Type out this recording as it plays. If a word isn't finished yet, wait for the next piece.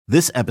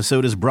This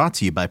episode is brought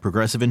to you by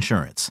Progressive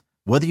Insurance.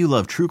 Whether you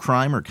love true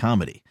crime or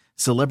comedy,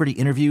 celebrity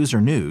interviews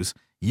or news,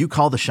 you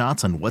call the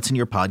shots on what's in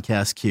your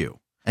podcast queue.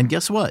 And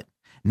guess what?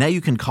 Now you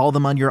can call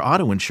them on your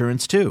auto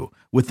insurance too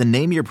with the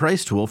Name Your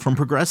Price tool from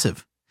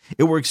Progressive.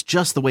 It works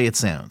just the way it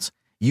sounds.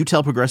 You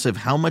tell Progressive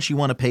how much you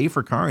want to pay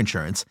for car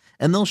insurance,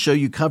 and they'll show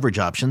you coverage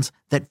options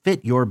that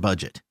fit your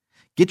budget.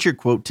 Get your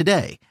quote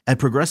today at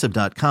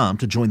Progressive.com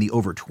to join the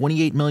over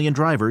 28 million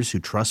drivers who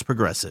trust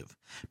Progressive.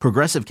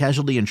 Progressive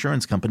Casualty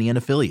Insurance Company and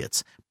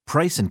Affiliates.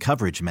 Price and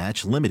coverage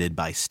match limited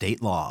by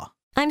state law.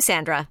 I'm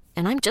Sandra,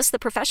 and I'm just the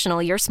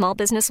professional your small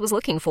business was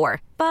looking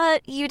for.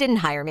 But you didn't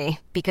hire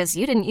me because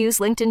you didn't use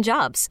LinkedIn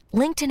Jobs.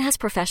 LinkedIn has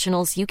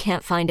professionals you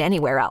can't find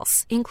anywhere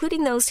else,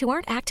 including those who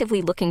aren't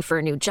actively looking for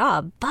a new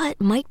job, but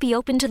might be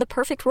open to the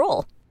perfect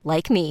role,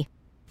 like me.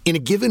 In a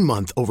given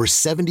month, over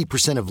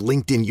 70% of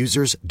LinkedIn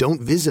users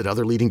don't visit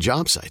other leading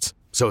job sites.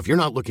 So if you're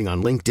not looking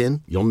on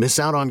LinkedIn, you'll miss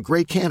out on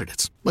great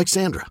candidates like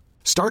Sandra.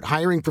 Start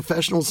hiring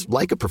professionals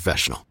like a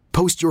professional.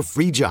 Post your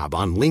free job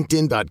on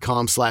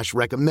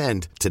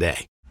linkedin.com/recommend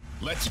today.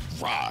 Let's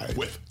ride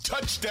with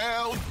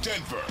Touchdown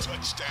Denver.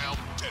 Touchdown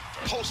Denver.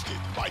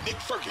 Hosted by Nick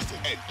Ferguson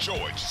and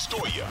George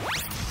Stoia.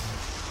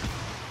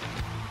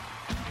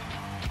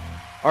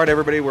 All right,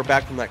 everybody, we're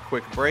back from that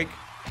quick break.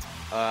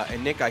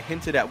 And Nick, I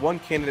hinted at one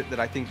candidate that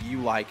I think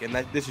you like, and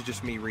this is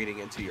just me reading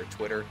into your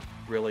Twitter,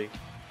 really.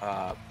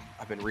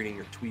 I've been reading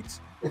your tweets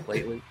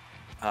lately.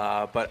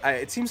 But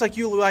it seems like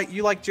you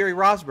like Jerry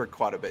Rosburg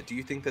quite a bit. Do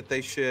you think that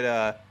they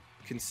should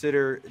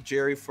consider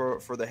Jerry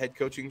for the head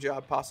coaching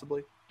job,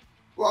 possibly?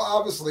 Well,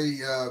 obviously,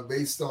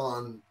 based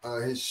on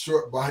his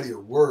short body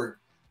of work,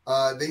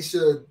 they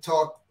should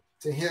talk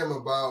to him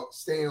about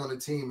staying on the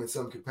team in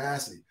some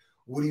capacity.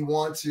 Would he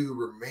want to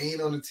remain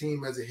on the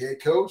team as a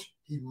head coach?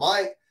 He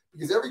might,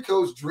 because every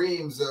coach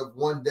dreams of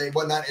one day.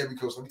 Well, not every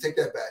coach. Let me take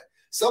that back.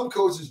 Some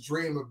coaches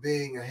dream of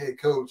being a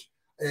head coach,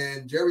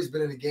 and Jerry's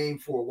been in the game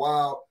for a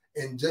while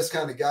and just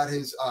kind of got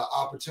his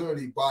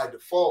opportunity by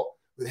default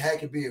with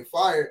Hackett being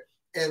fired.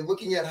 And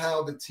looking at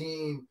how the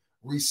team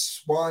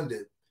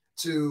responded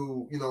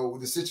to,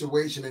 the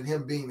situation and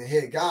him being the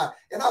head guy.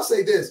 And I'll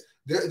say this,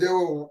 there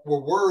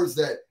were words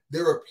that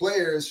there were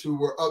players who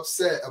were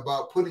upset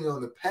about putting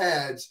on the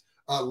pads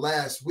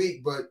last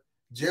week, but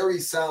Jerry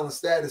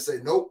silenced that and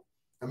said, nope.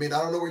 I mean, I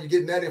don't know where you're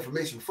getting that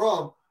information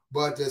from,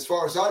 but as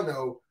far as I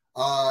know,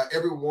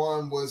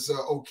 everyone was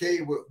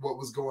okay with what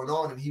was going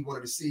on, and he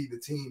wanted to see the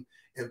team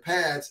in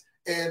pads.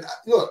 And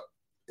look,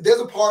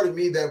 there's a part of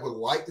me that would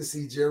like to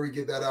see Jerry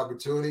get that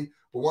opportunity,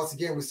 but once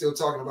again, we're still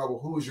talking about, well,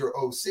 who's your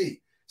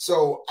OC?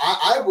 So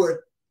I would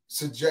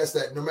suggest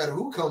that no matter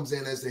who comes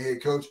in as the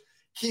head coach,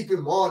 keep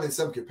him on in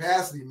some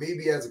capacity,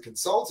 maybe as a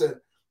consultant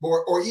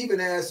or even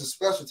as a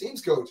special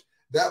teams coach.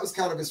 That was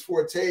kind of his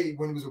forte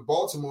when he was with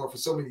Baltimore for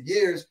so many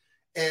years.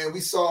 And we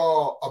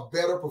saw a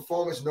better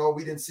performance. No,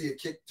 we didn't see a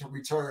kick to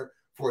return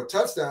for a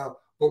touchdown,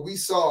 but we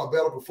saw a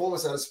better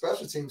performance out of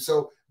special teams.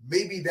 So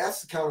maybe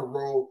that's the kind of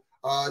role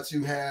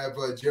to have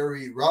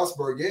Jerry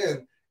Rosburg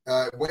in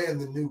when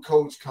the new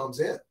coach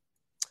comes in.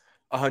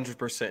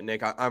 100%,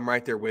 Nick. I'm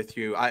right there with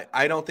you.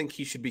 I don't think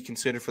he should be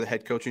considered for the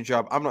head coaching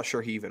job. I'm not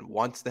sure he even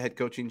wants the head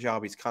coaching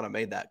job. He's kind of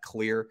made that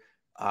clear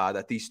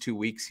that these 2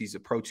 weeks he's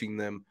approaching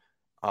them,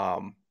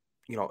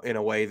 in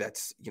a way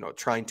that's,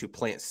 trying to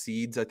plant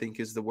seeds, I think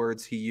is the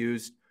words he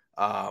used,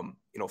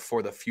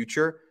 for the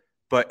future.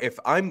 But if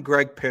I'm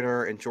Greg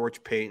Pinner and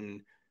George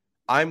Paton,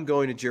 I'm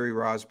going to Jerry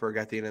Rosburg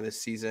at the end of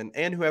this season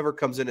and whoever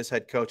comes in as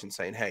head coach and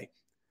saying, hey,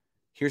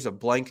 here's a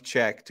blank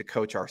check to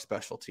coach our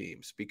special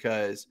teams,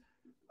 because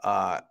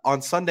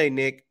on Sunday,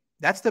 Nick,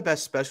 that's the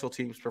best special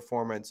teams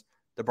performance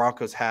the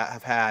Broncos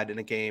have had in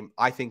a game,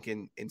 I think,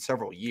 in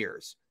several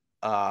years.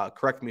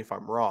 Correct me if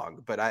I'm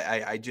wrong, but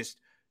I just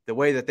the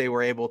way that they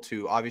were able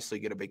to obviously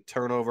get a big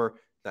turnover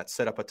that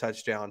set up a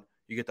touchdown,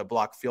 you get the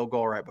blocked field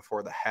goal right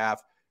before the half.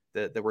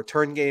 The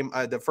return game,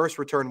 the first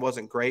return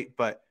wasn't great,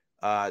 but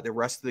the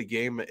rest of the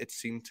game it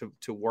seemed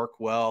to work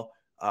well.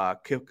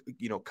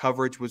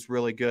 Coverage was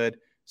really good.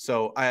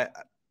 So I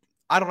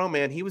don't know,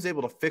 man. He was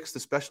able to fix the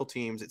special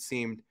teams, it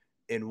seemed,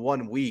 in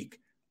 1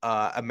 week.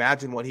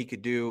 Imagine what he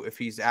could do if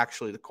he's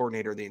actually the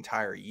coordinator the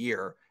entire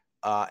year.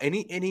 And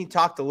he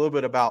talked a little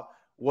bit about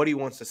what he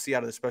wants to see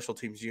out of the special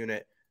teams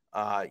unit,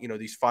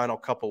 these final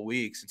couple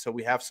weeks. And so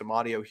we have some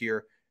audio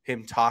here,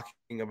 him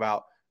talking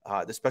about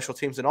the special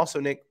teams. And also,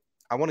 Nick,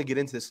 I want to get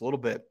into this a little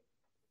bit.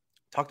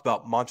 Talked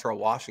about Montrell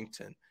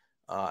Washington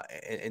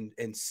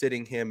and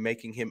sitting him,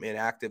 making him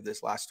inactive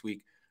this last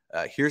week.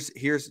 Here's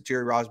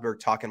Jerry Rosburg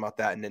talking about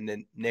that, and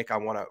then Nick, I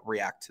want to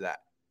react to that.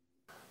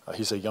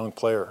 He's a young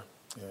player,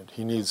 and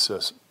he needs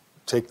to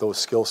take those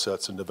skill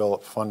sets and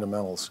develop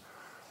fundamentals.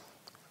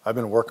 I've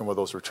been working with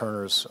those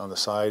returners on the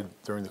side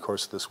during the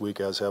course of this week,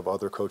 as have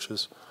other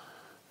coaches,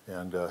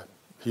 and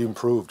he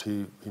improved.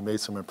 He made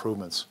some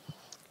improvements.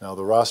 Now,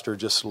 the roster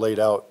just laid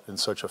out in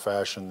such a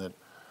fashion that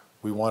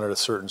we wanted a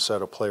certain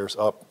set of players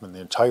up in the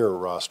entire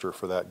roster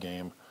for that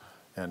game,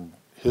 and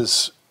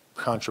his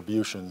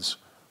contributions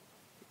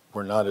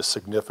were not as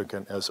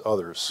significant as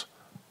others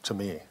to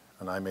me,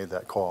 and I made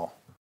that call.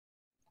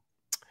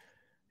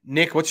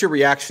 Nick, what's your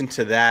reaction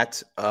to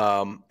that?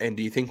 And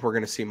do you think we're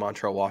going to see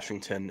Montrell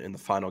Washington in the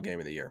final game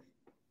of the year?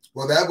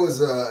 Well, that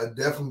was a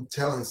definitely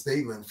telling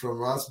statement from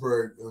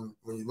Rosburg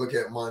when you look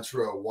at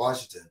Montrell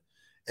Washington.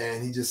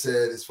 And he just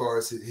said, as far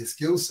as his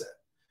skill set,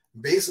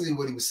 basically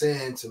what he was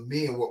saying to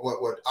me and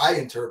what I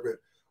interpret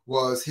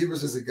was he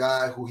was just a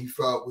guy who he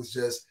felt was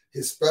just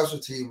his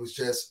specialty was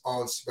just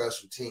on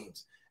special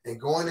teams. And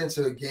going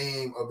into a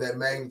game of that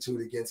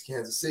magnitude against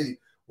Kansas City,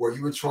 where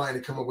you were trying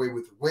to come away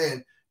with the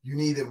win, you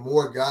needed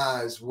more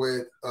guys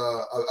with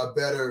a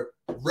better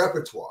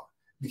repertoire,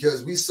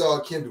 because we saw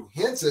Kendall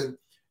Hinton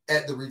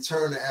at the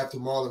return after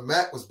Marlon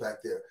Mack was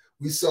back there.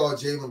 We saw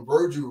Jalen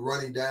Virgil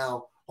running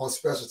down on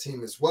special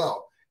team as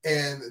well.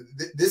 And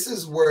this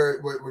is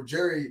where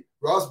Jerry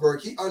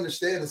Rosburg, he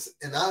understands,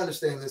 and I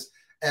understand this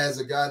as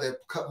a guy that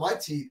cut my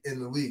teeth in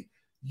the league.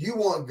 You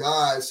want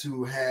guys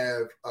who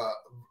have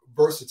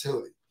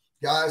versatility,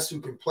 guys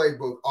who can play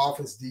both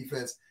offense,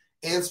 defense,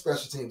 and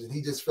special teams. And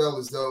he just felt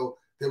as though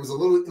there was a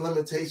little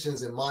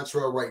limitations in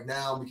Montrell right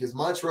now, because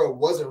Montrell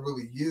wasn't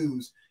really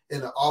used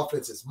in the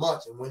offense as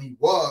much. And when he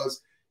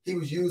was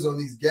used on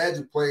these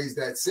gadget plays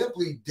that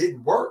simply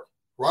didn't work,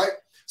 right?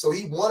 So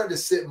he wanted to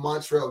sit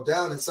Montrell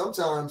down. And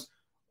sometimes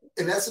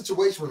in that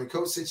situation, when the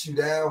coach sits you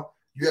down,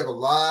 you have a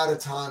lot of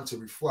time to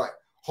reflect.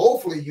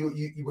 Hopefully, you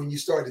when you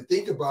start to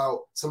think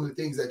about some of the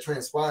things that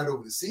transpired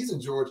over the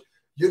season, George,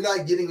 you're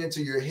not getting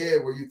into your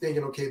head where you're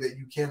thinking, okay, that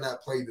you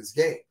cannot play this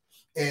game.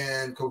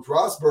 And Coach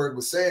Rosburg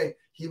was saying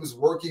he was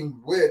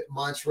working with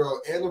Montrell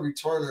and the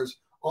returners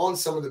on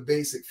some of the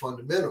basic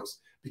fundamentals,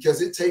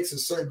 because it takes a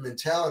certain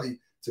mentality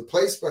to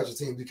play special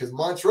teams, because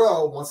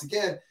Montrell, once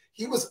again,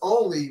 he was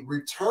only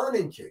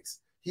returning kicks.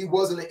 He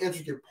wasn't an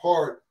intricate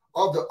part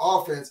of the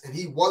offense, and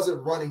he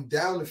wasn't running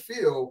down the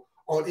field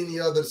on any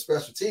other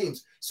special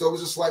teams. So it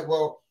was just like,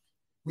 well,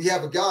 we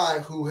have a guy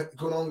who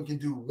only can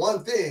do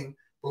one thing,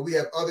 but we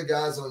have other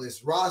guys on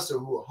this roster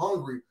who are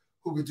hungry,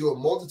 who could do a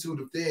multitude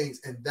of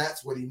things, and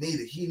that's what he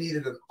needed. He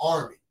needed an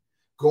army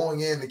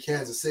going into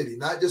Kansas City,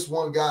 not just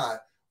one guy,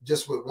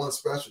 just with one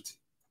specialty.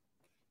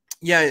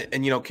 Yeah,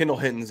 and Kendall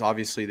Hinton's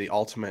obviously the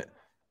ultimate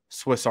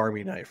Swiss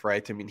Army knife,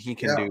 right? I mean, he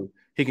can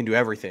do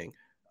everything,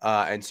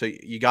 and so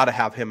you got to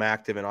have him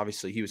active. And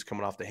obviously, he was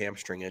coming off the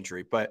hamstring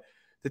injury. But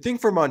the thing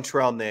for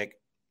Montrell, Nick,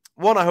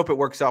 one, I hope it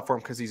works out for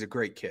him because he's a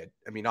great kid.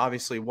 I mean,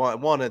 obviously,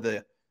 one of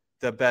the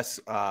best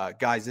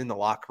guys in the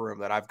locker room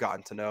that I've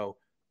gotten to know.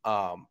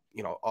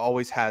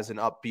 Always has an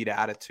upbeat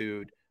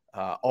attitude.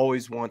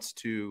 Always wants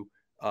to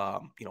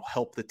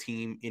help the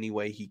team any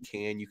way he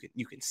can.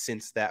 You can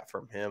sense that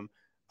from him.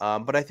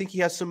 But I think he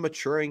has some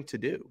maturing to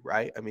do,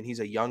 right? I mean,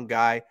 he's a young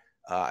guy.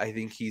 I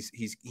think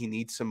he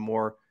needs some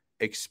more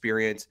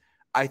experience.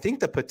 I think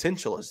the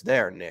potential is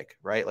there, Nick,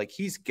 right? Like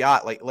he's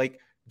got, like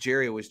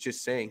Jerry was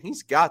just saying,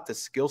 he's got the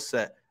skill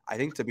set, I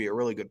think, to be a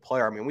really good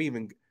player. I mean, we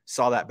even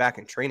saw that back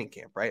in training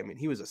camp, right? I mean,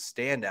 he was a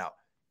standout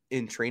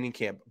in training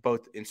camp,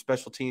 both in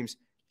special teams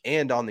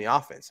and on the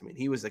offense. I mean,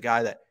 he was the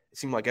guy that it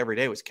seemed like every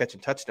day was catching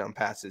touchdown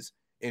passes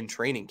in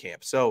training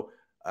camp. So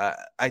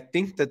I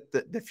think that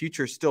the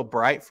future is still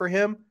bright for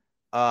him.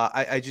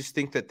 I just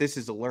think that this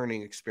is a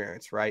learning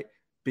experience, right?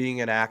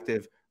 Being an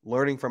active,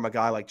 learning from a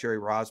guy like Jerry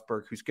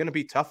Rosburg, who's going to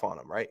be tough on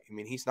him, right? I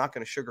mean, he's not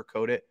going to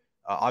sugarcoat it.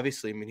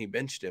 Obviously, I mean, he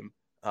benched him.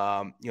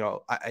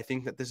 I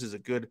think that this is a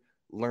good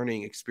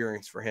learning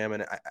experience for him.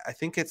 And I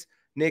think it's,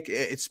 Nick,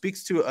 it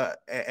speaks to,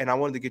 and I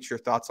wanted to get your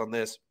thoughts on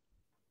this.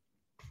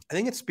 I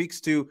think it speaks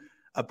to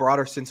a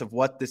broader sense of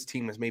what this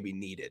team has maybe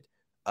needed.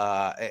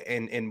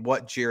 And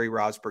what Jerry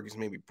Rosburg has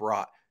maybe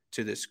brought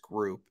to this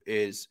group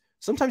is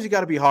sometimes you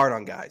got to be hard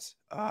on guys.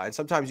 And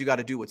sometimes you got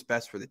to do what's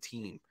best for the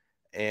team.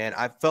 And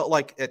I felt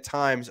like at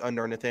times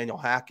under Nathaniel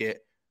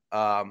Hackett,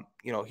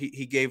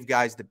 he gave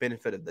guys the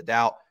benefit of the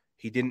doubt.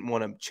 He didn't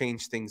want to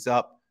change things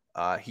up.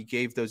 He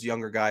gave those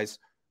younger guys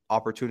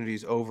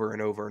opportunities over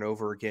and over and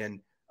over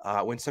again.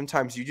 When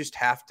sometimes you just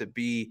have to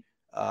be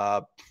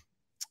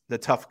the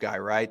tough guy,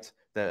 right?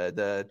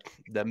 The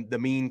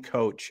mean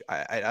coach.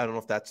 I don't know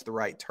if that's the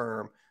right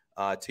term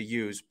to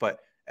use, but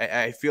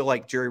I feel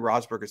like Jerry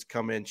Rosburg has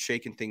come in,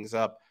 shaken things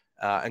up,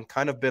 and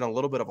kind of been a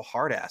little bit of a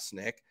hard ass,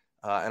 Nick.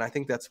 And I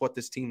think that's what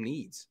this team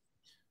needs.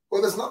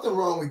 Well, there's nothing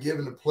wrong with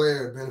giving the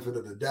player a benefit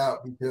of the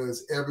doubt,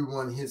 because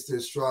everyone hits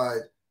their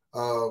stride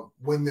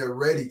when they're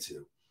ready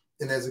to.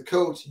 And as a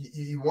coach,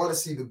 you want to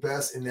see the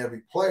best in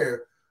every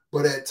player,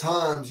 but at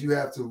times you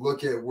have to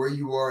look at where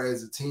you are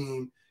as a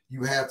team.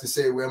 You have to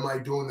say, well, am I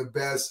doing the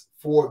best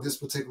for this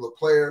particular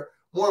player?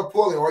 More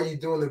importantly, are you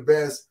doing the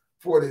best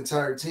for the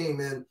entire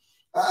team? And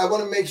I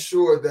want to make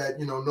sure that,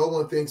 no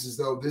one thinks as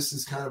though this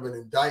is kind of an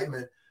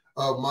indictment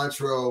of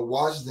Montrell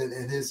Washington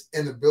and his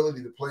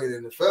inability to play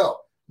in the NFL.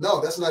 No,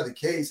 that's not the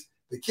case.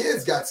 The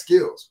kid's got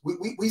skills.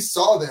 We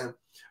saw them,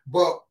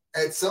 but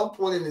at some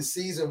point in the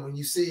season when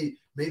you see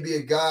maybe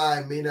a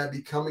guy may not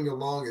be coming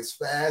along as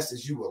fast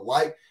as you would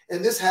like,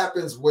 and this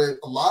happens with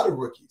a lot of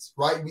rookies,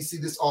 right? We see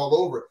this all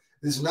over.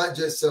 This is not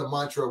just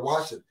Montrell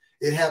Washington.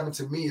 It happened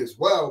to me as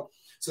well.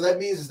 So that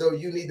means as though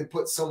you need to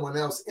put someone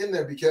else in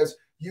there, because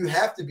you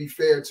have to be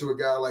fair to a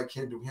guy like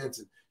Kendall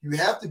Hinton. you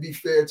have to be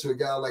fair to a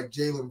guy like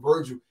Jalen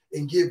Virgil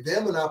and give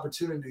them an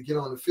opportunity to get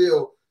on the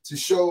field to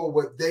show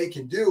what they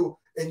can do.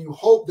 And you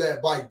hope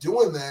that by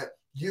doing that,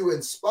 you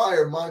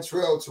inspire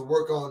Montrell to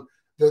work on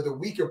the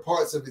weaker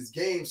parts of his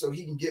game so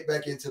he can get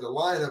back into the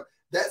lineup.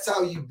 That's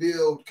how you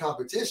build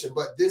competition.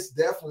 But this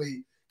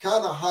definitely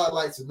kind of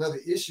highlights another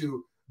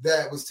issue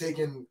that was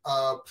taking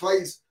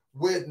place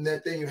with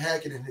Nathaniel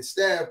Hackett and his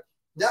staff,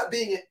 not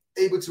being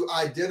able to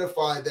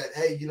identify that,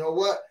 hey, you know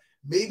what?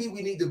 Maybe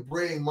we need to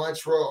bring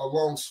Montrell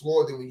along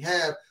slower than we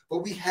have, but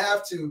we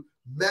have to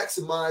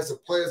maximize the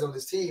players on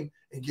this team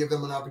and give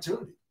them an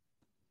opportunity.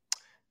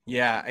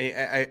 Yeah,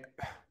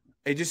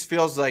 it just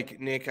feels like,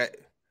 Nick,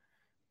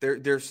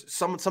 there's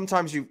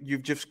sometimes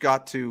you've just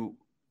got to,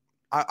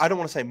 I don't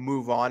want to say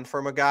move on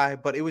from a guy,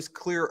 but it was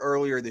clear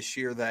earlier this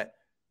year that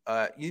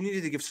you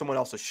needed to give someone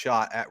else a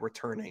shot at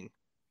returning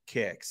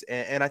kicks.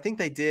 And I think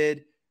they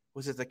did.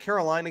 Was it the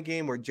Carolina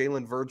game where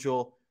Jalen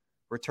Virgil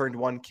returned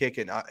one kick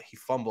and he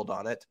fumbled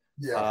on it?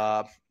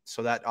 Yeah.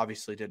 So that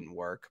obviously didn't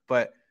work.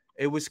 But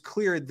it was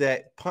clear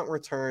that punt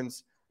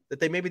returns, that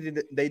they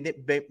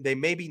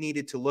maybe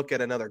needed to look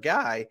at another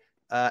guy.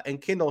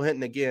 And Kendall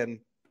Hinton, again,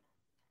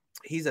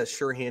 he's as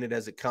sure-handed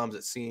as it comes,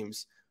 it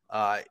seems.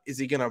 Is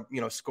he going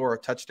to, score a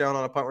touchdown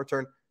on a punt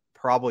return?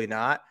 Probably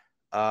not.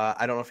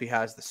 I don't know if he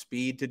has the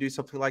speed to do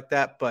something like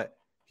that, but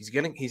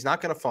he's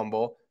not going to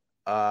fumble.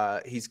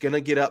 He's going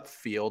to get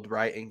upfield,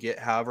 right, and get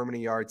however many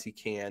yards he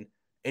can,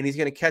 and he's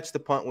going to catch the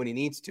punt when he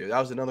needs to. That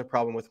was another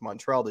problem with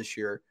Montrell this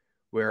year,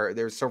 where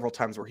there's several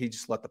times where he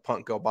just let the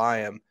punt go by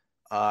him,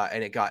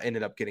 and it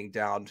ended up getting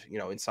downed,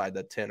 inside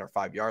the 10 or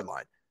 5 yard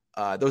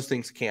line. Those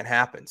things can't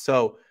happen.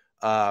 So,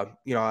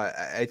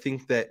 I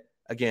think that,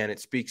 again, it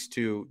speaks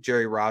to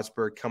Jerry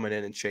Rosburg coming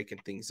in and shaking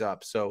things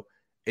up. So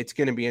it's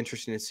going to be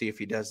interesting to see if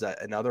he does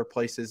that in other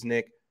places,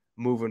 Nick,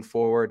 moving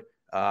forward,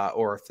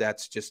 or if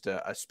that's just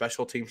a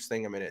special teams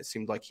thing. I mean, it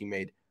seemed like he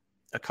made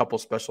a couple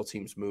special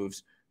teams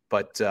moves,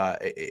 but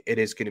it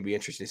is going to be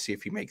interesting to see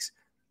if he makes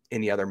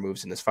any other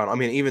moves in this final. I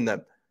mean, even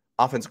the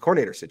offensive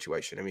coordinator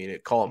situation, I mean,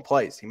 it call and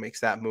plays, he makes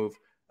that move.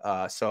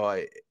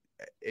 So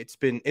it's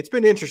been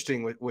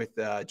interesting with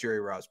Jerry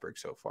Rosburg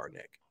so far,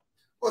 Nick.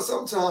 Well,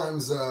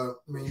 sometimes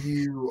when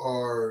you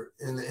are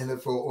in the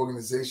NFL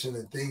organization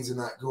and things are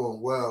not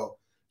going well,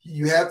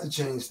 you have to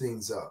change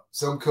things up.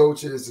 Some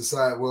coaches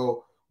decide,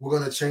 well, we're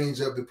going to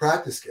change up the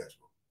practice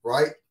schedule,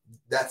 right?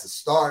 That's a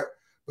start.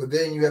 But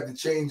then you have to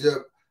change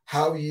up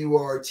how you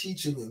are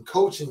teaching and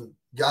coaching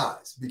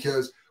guys.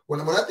 Because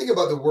when I think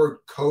about the word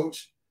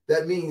coach,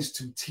 that means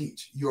to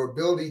teach, your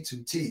ability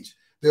to teach.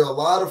 There are a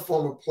lot of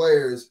former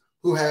players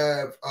who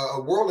have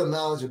a world of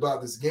knowledge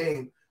about this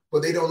game,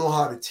 but they don't know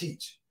how to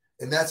teach.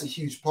 And that's a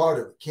huge part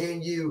of it.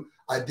 Can you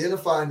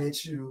identify an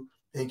issue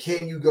and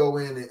can you go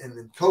in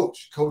and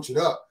coach it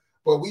up?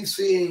 But we've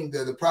seen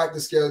the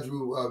practice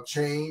schedule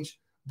change,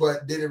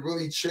 but did it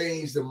really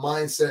change the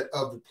mindset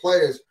of the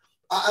players?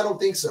 I don't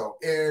think so.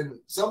 And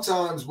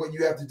sometimes what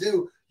you have to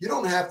do, you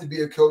don't have to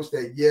be a coach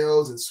that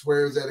yells and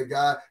swears at a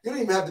guy. You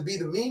don't even have to be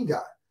the mean guy.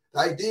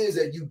 The idea is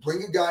that you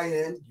bring a guy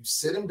in, you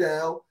sit him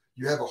down,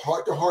 you have a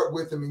heart-to-heart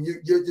with him, and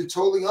you're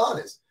totally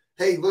honest.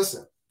 Hey,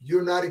 listen,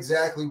 you're not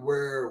exactly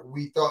where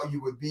we thought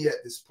you would be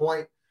at this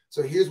point.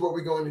 So here's what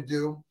we're going to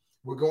do.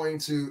 We're going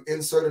to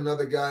insert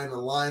another guy in the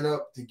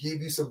lineup to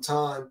give you some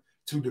time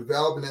to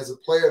develop. And as a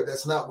player,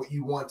 that's not what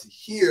you want to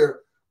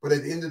hear. But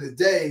at the end of the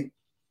day,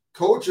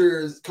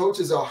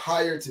 coaches are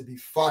hired to be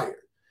fired.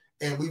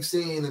 And we've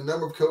seen a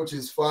number of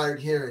coaches fired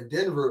here in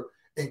Denver.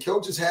 And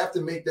coaches have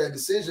to make that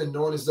decision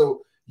knowing as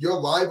though your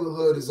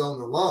livelihood is on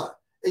the line.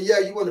 And yeah,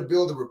 you want to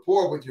build a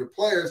rapport with your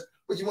players,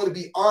 but you want to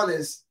be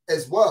honest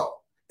as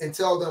well and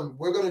tell them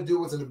we're going to do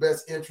what's in the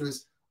best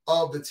interest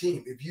of the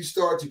team. If you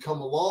start to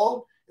come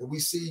along and we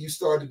see you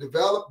start to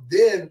develop,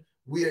 then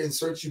we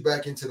insert you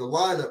back into the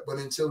lineup. But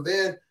until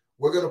then,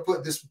 we're going to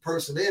put this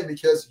person in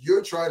because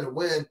you're trying to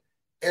win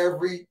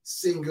every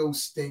single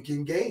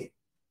stinking game.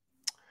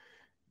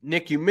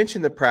 Nick, you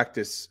mentioned the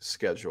practice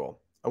schedule.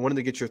 I wanted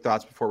to get your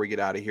thoughts before we get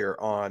out of here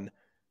on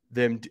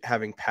them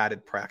having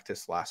padded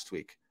practice last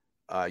week.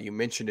 You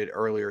mentioned it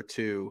earlier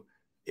too.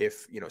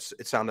 If,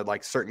 it sounded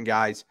like certain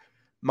guys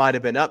might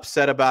have been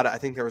upset about it. I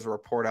think there was a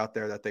report out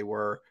there that they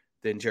were.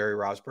 Then Jerry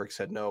Rosburg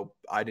said, no,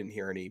 I didn't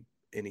hear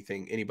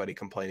anybody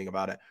complaining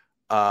about it.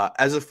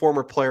 As a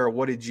former player,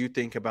 what did you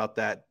think about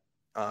that?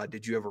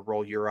 Did you ever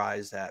roll your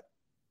eyes at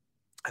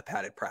a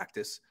padded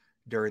practice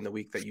during the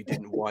week that you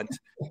didn't want?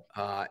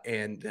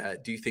 And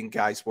do you think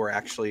guys were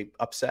actually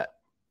upset?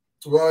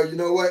 Well, you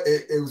know what?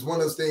 It was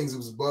one of those things that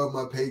was above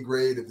my pay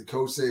grade. If the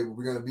coach said,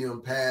 we're going to be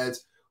on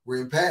pads,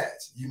 we're in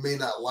pads. You may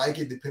not like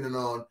it depending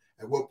on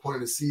at what point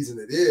of the season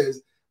it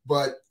is.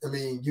 But, I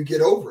mean, you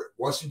get over it.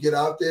 Once you get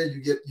out there,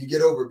 you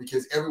get over it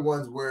because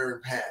everyone's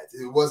wearing pads.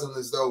 It wasn't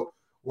as though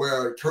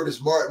where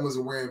Curtis Martin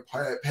wasn't wearing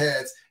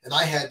pads and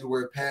I had to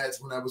wear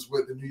pads when I was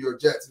with the New York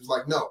Jets. It was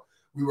like, no,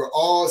 we were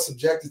all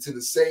subjected to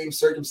the same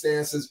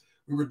circumstances.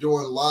 We were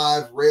doing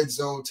live red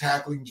zone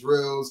tackling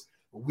drills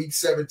week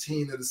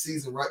 17 of the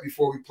season right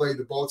before we played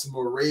the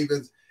Baltimore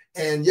Ravens.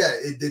 And yeah,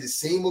 did it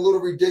seem a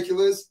little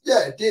ridiculous?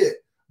 Yeah, it did.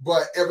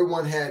 But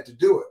everyone had to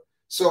do it.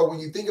 So when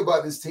you think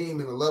about this team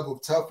and the level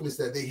of toughness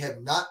that they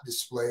have not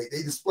displayed,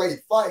 they displayed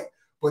fight,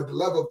 but the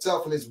level of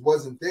toughness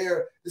wasn't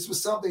there. This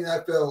was something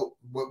I felt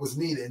what was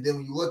needed. And then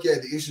when you look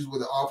at the issues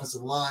with the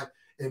offensive line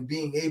and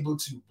being able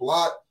to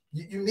block,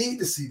 you need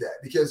to see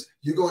that because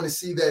you're going to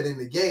see that in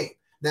the game.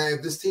 Now,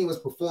 if this team was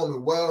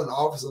performing well and the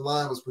offensive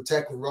line was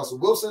protecting Russell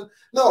Wilson,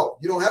 no,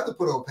 you don't have to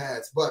put on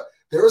pads. But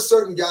there are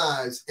certain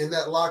guys in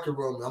that locker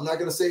room, I'm not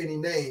going to say any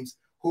names,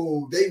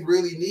 who they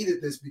really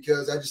needed this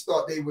because I just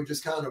thought they were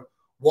just kind of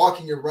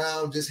walking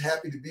around, just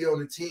happy to be on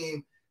the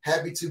team,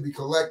 happy to be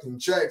collecting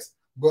checks.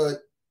 But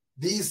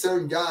these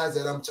certain guys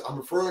that I'm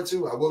referring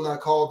to, I will not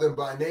call them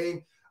by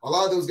name. A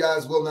lot of those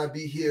guys will not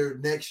be here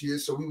next year,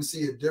 so we will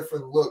see a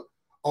different look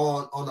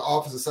on the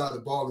offensive side of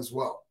the ball as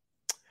well.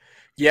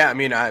 Yeah, I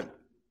mean,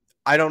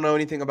 I don't know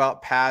anything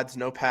about pads,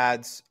 no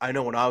pads. I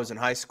know when I was in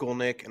high school,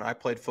 Nick, and I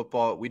played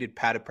football, we did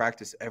padded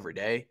practice every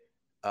day.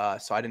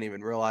 So I didn't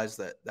even realize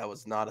that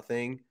was not a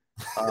thing.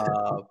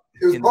 It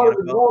was part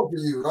of the role for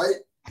you, right?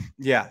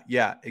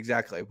 Yeah,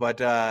 exactly.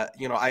 But,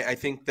 I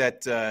think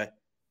that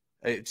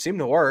it seemed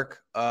to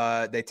work.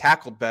 They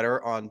tackled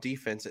better on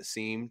defense, it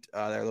seemed.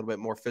 They're a little bit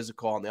more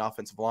physical on the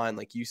offensive line,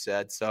 like you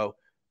said. So,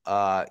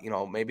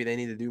 maybe they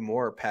need to do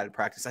more padded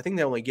practice. I think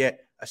they only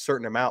get a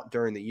certain amount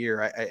during the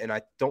year. And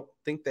I don't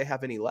think they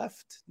have any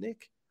left,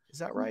 Nick. Is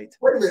that right?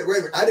 Wait a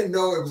minute. I didn't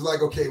know it was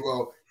like, okay,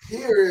 well,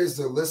 here is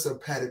the list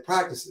of padded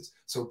practices.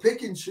 So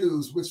pick and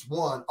choose which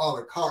one a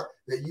la carte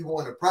that you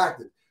want to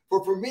practice.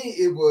 But for me,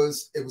 it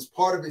was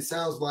part of it.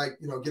 Sounds like,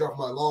 get off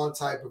my lawn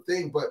type of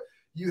thing, but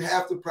you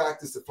have to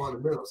practice the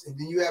fundamentals. And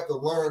then you have to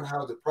learn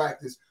how to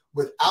practice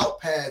without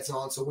pads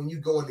on. So when you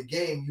go in the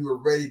game, you are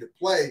ready to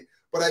play.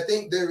 But I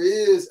think there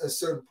is a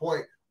certain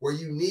point where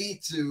you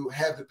need to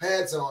have the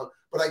pads on.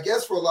 But I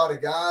guess for a lot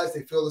of guys,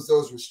 they feel as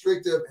though it's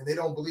restrictive and they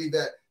don't believe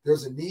that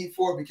there's a need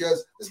for it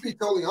because, let's be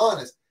totally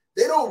honest,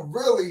 they don't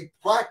really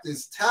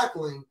practice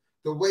tackling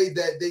the way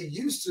that they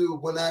used to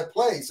when I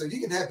play. So you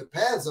can have the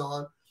pads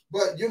on,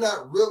 but you're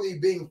not really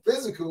being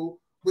physical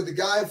with the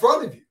guy in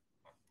front of you.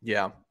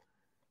 Yeah.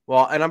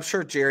 Well, and I'm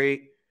sure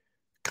Jerry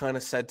kind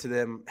of said to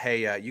them,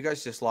 hey, you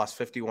guys just lost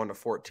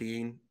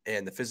 51-14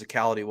 and the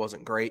physicality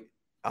wasn't great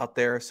out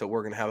there. So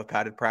we're going to have a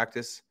padded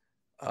practice.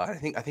 I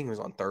think it was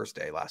on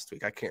Thursday last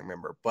week. I can't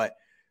remember. But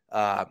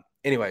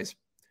anyways,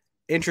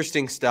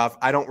 interesting stuff.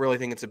 I don't really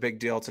think it's a big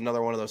deal. It's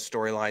another one of those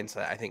storylines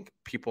that I think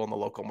people in the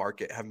local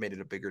market have made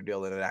it a bigger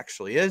deal than it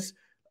actually is.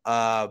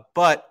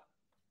 But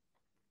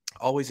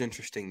always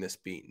interesting this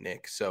beat,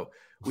 Nick. So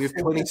we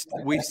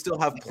still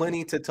have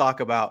plenty to talk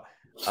about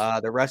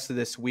the rest of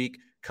this week.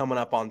 Coming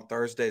up on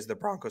Thursday as the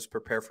Broncos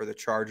prepare for the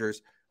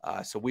Chargers.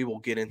 So we will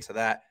get into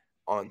that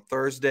on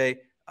Thursday.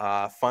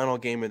 Final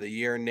game of the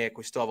year, Nick.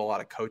 We still have a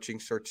lot of coaching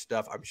search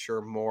stuff. I'm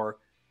sure more,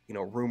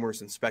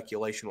 rumors and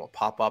speculation will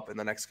pop up in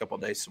the next couple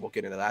of days. So we'll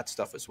get into that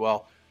stuff as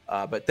well.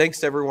 But thanks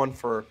to everyone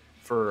for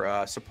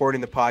supporting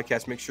the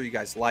podcast. Make sure you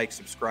guys like,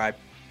 subscribe,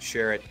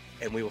 share it,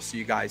 and we will see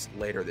you guys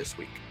later this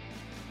week.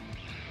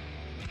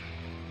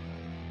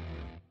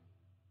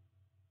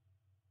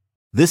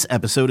 This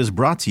episode is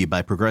brought to you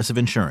by Progressive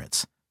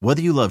Insurance.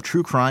 Whether you love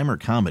true crime or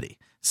comedy,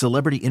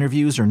 celebrity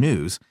interviews or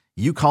news,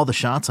 you call the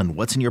shots on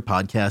what's in your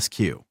podcast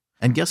queue.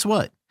 And guess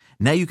what?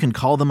 Now you can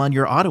call them on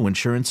your auto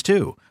insurance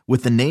too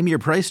with the Name Your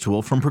Price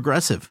tool from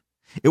Progressive.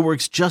 It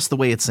works just the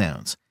way it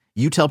sounds.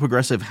 You tell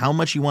Progressive how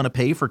much you want to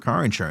pay for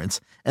car insurance,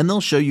 and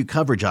they'll show you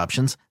coverage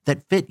options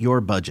that fit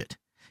your budget.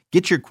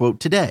 Get your quote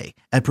today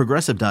at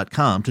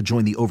Progressive.com to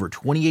join the over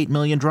 28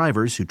 million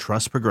drivers who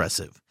trust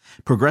Progressive.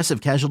 Progressive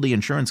Casualty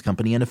Insurance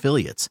Company and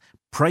Affiliates.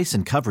 Price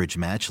and coverage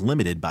match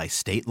limited by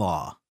state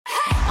law.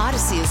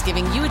 Odyssey is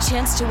giving you a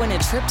chance to win a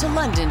trip to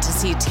London to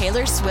see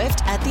Taylor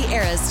Swift at the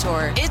Eras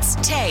Tour. It's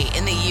Tay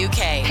in the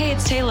UK. Hey,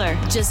 it's Taylor.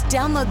 Just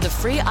download the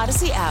free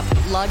Odyssey app,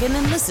 log in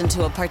and listen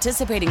to a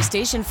participating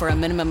station for a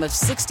minimum of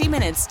 60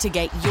 minutes to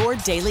get your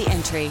daily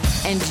entry.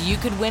 And you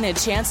could win a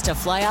chance to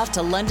fly off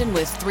to London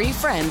with 3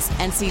 friends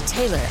and see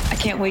Taylor. I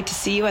can't wait to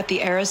see you at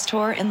the Eras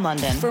Tour in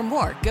London. For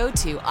more, go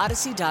to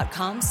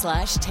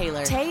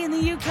odyssey.com/Taylor. Tay in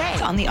the UK.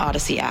 It's on the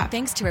Odyssey app.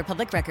 Thanks to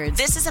Republic Records.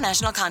 This is a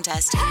national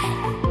contest.